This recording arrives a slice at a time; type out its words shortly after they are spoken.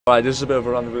Right, this is a bit of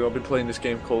a random video. I've been playing this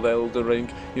game called Elden.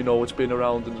 You know, it's been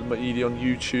around in the media on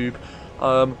YouTube.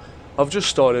 I've just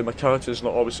started. My character's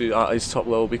not obviously at his top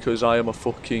level because I am a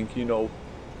fucking, you know,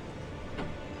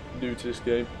 new to this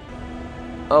game.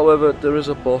 However, there is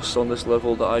a boss on this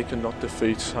level that I cannot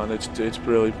defeat, and it's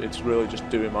really just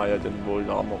doing my head in.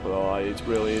 I'm not gonna lie,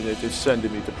 it's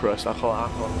sending me depressed. I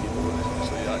can't keep up with this.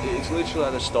 Honestly. It's literally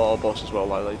at the start boss as well.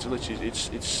 Like it's literally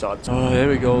it's sad. Oh, here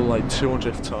we go, like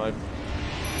 200th time.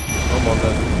 Come on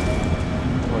then.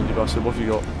 Come on, you bastard, what have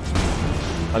you got?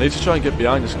 I need to try and get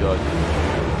behind this guy.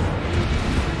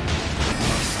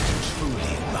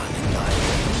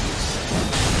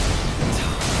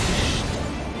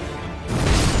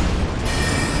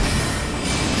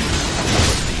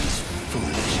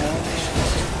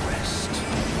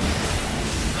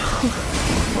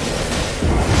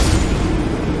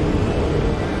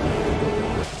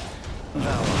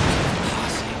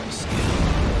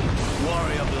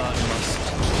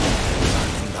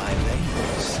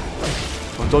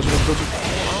 Dodging.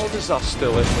 How does that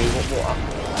still hit me? What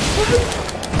happened?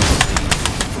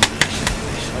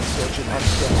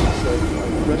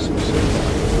 I'm pressing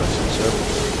circle.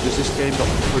 Does this game not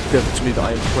predict me that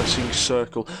I am pressing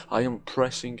circle? I am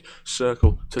pressing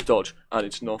circle to dodge, and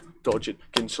it's not dodging.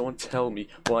 Can someone tell me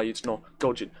why it's not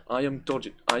dodging? I am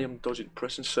dodging.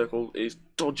 Pressing circle is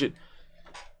dodging.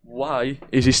 Why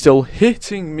is he still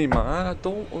hitting me, man? I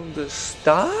don't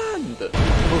understand. You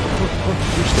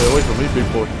stay away from me, big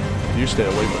boy. You stay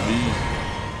away from me.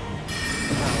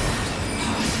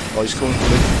 Oh, he's coming for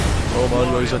me. Oh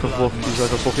man, he's like a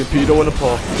fucking pedo in a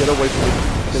park. Get away from me.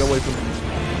 Get away from me.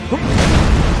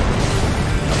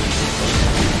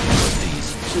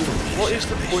 What is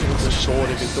the point of the sword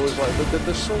if it does like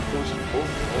the sword does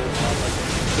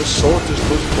the sword just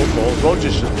does football.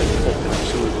 Roger's just been fucking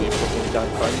absolutely fucking damn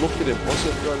fine. Look at him. What's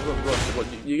it?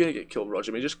 Roger, you're gonna get killed,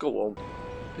 Roger. I mean, just go home.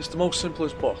 It's the most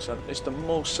simplest boss, and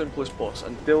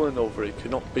Dylan over here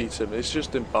cannot beat him. It's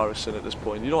just embarrassing at this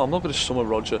point. You know, I'm not gonna summon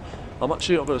Roger. I'm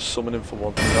actually not gonna summon him for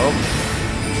one thing. No.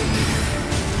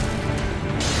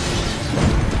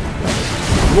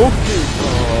 Look at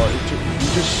he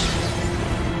just.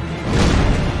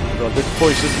 God, this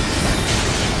poison.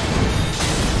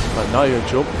 And now you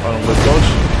jump, and I'm gonna dodge.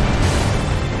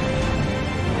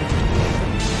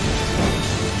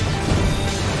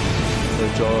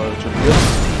 Jump here.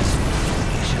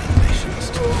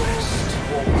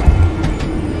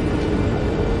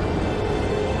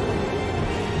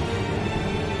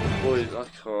 Boys, I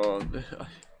can't.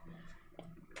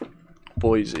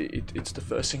 Boys, it's the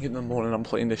first thing in the morning. I'm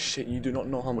playing this shit. You do not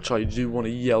know how much I do want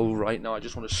to yell right now. I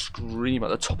just want to scream at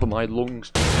the top of my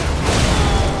lungs.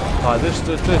 This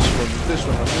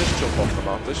jump off the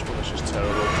map. This one is just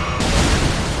terrible.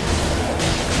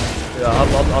 Yeah,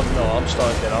 I'm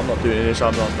starting again. I'm not doing this.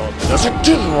 I'm not doing this. I'm not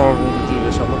doing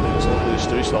this. I'm not doing this. I'm not doing this.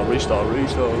 Restart.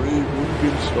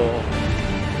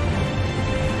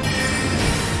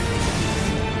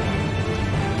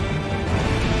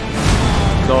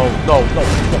 No.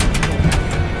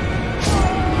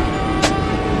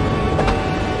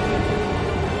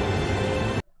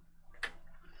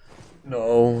 No.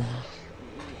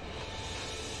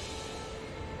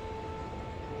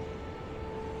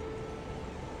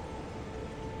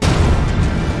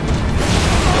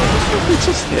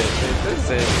 Just hit me. That's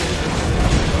it.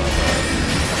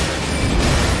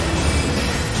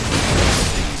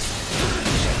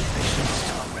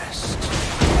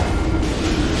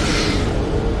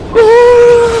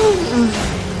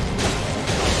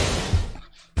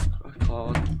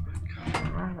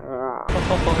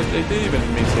 They didn't even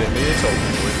mean to hit me, it's all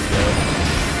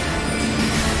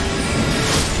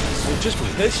it just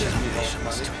pisses me off,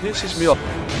 man. It pisses me off.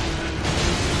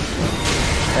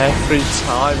 Every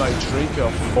time I drink a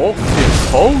fucking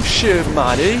potion,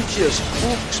 man, it just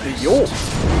fucks me up.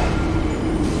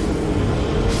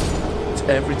 It's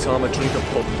every time I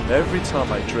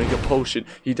drink a potion,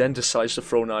 he then decides to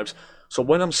throw knives. So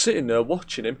when I'm sitting there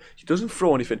watching him, he doesn't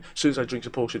throw anything. As soon as I drink a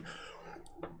potion,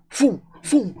 boom,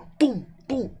 boom, boom.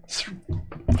 Boom,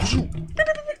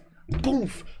 boom,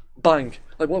 bang!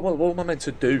 Like what am I meant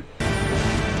to do?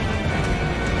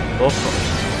 Oh,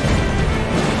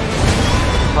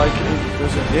 Pike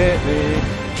doesn't hit me.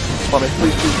 Spam it,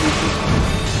 please.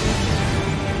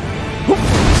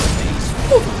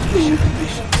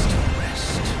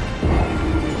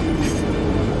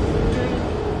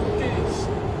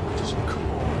 Just come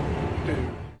on, do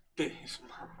this,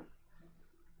 man.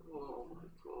 Oh my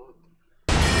god.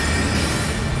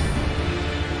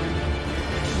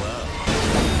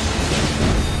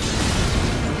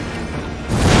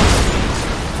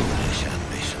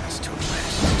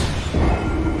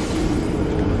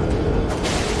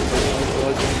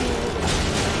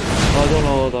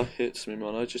 don't know how that hits me,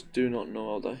 man. I just do not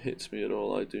know how that hits me at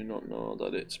all. I do not know how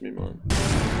that hits me, man.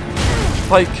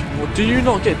 Like, do you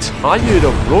not get tired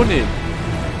of running?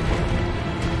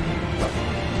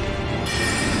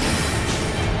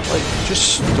 Like,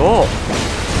 just stop.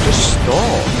 Just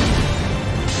stop.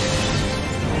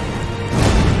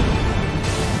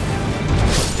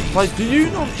 Like, do you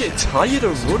not get tired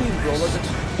of running, bro?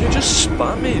 Like, you're just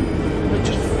spamming. Like,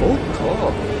 just fuck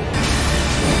off.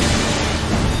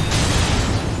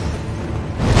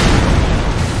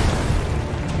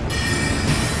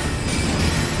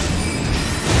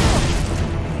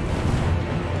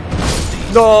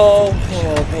 No!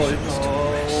 Oh boy,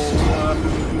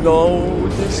 no. No,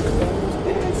 this close.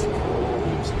 This.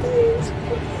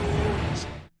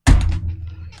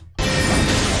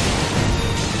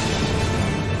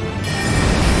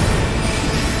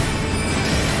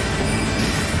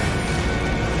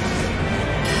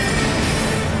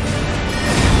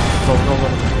 No.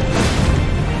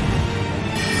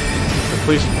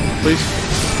 Please.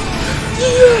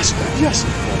 Yes!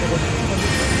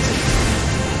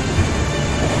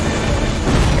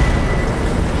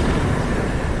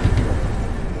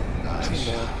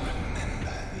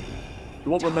 You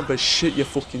won't remember shit, you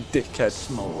fucking dickhead.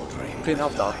 You can't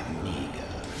have that.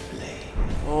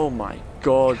 Oh my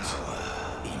god.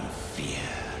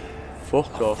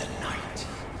 Fuck off.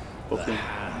 Fucking.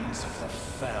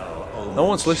 No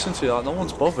one's listening to that, no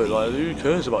one's bothered, like, who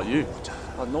cares about you?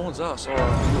 Like, no one's asked.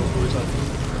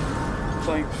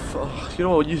 Like, you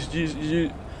know what, you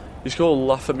just go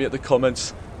laugh at me at the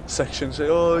comments section, say,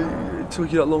 oh, it took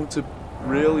you that long to,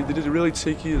 really, did it really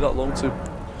take you that long to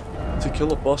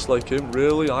kill a boss like him?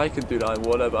 Really? I can do that and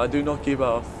whatever. I do not give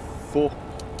a fuck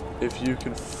if you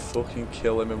can fucking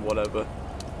kill him and whatever.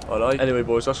 Alright? Anyway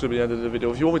boys, that's going to be the end of the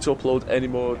video. If you want me to upload any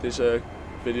more of these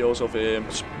videos of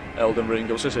Elden Ring,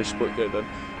 I was going to say split game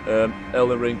then,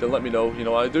 Elden Ring, then let me know. You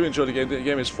know, I do enjoy the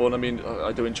game is fun. I mean,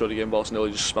 I do enjoy the game whilst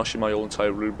nearly just smashing my whole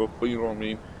entire room up, but you know what I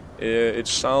mean. It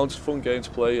sounds fun game to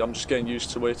play, I'm just getting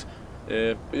used to it.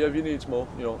 But yeah, if you need more,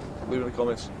 you know, leave in the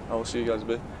comments. I will see you guys a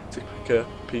bit. Take care,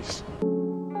 peace.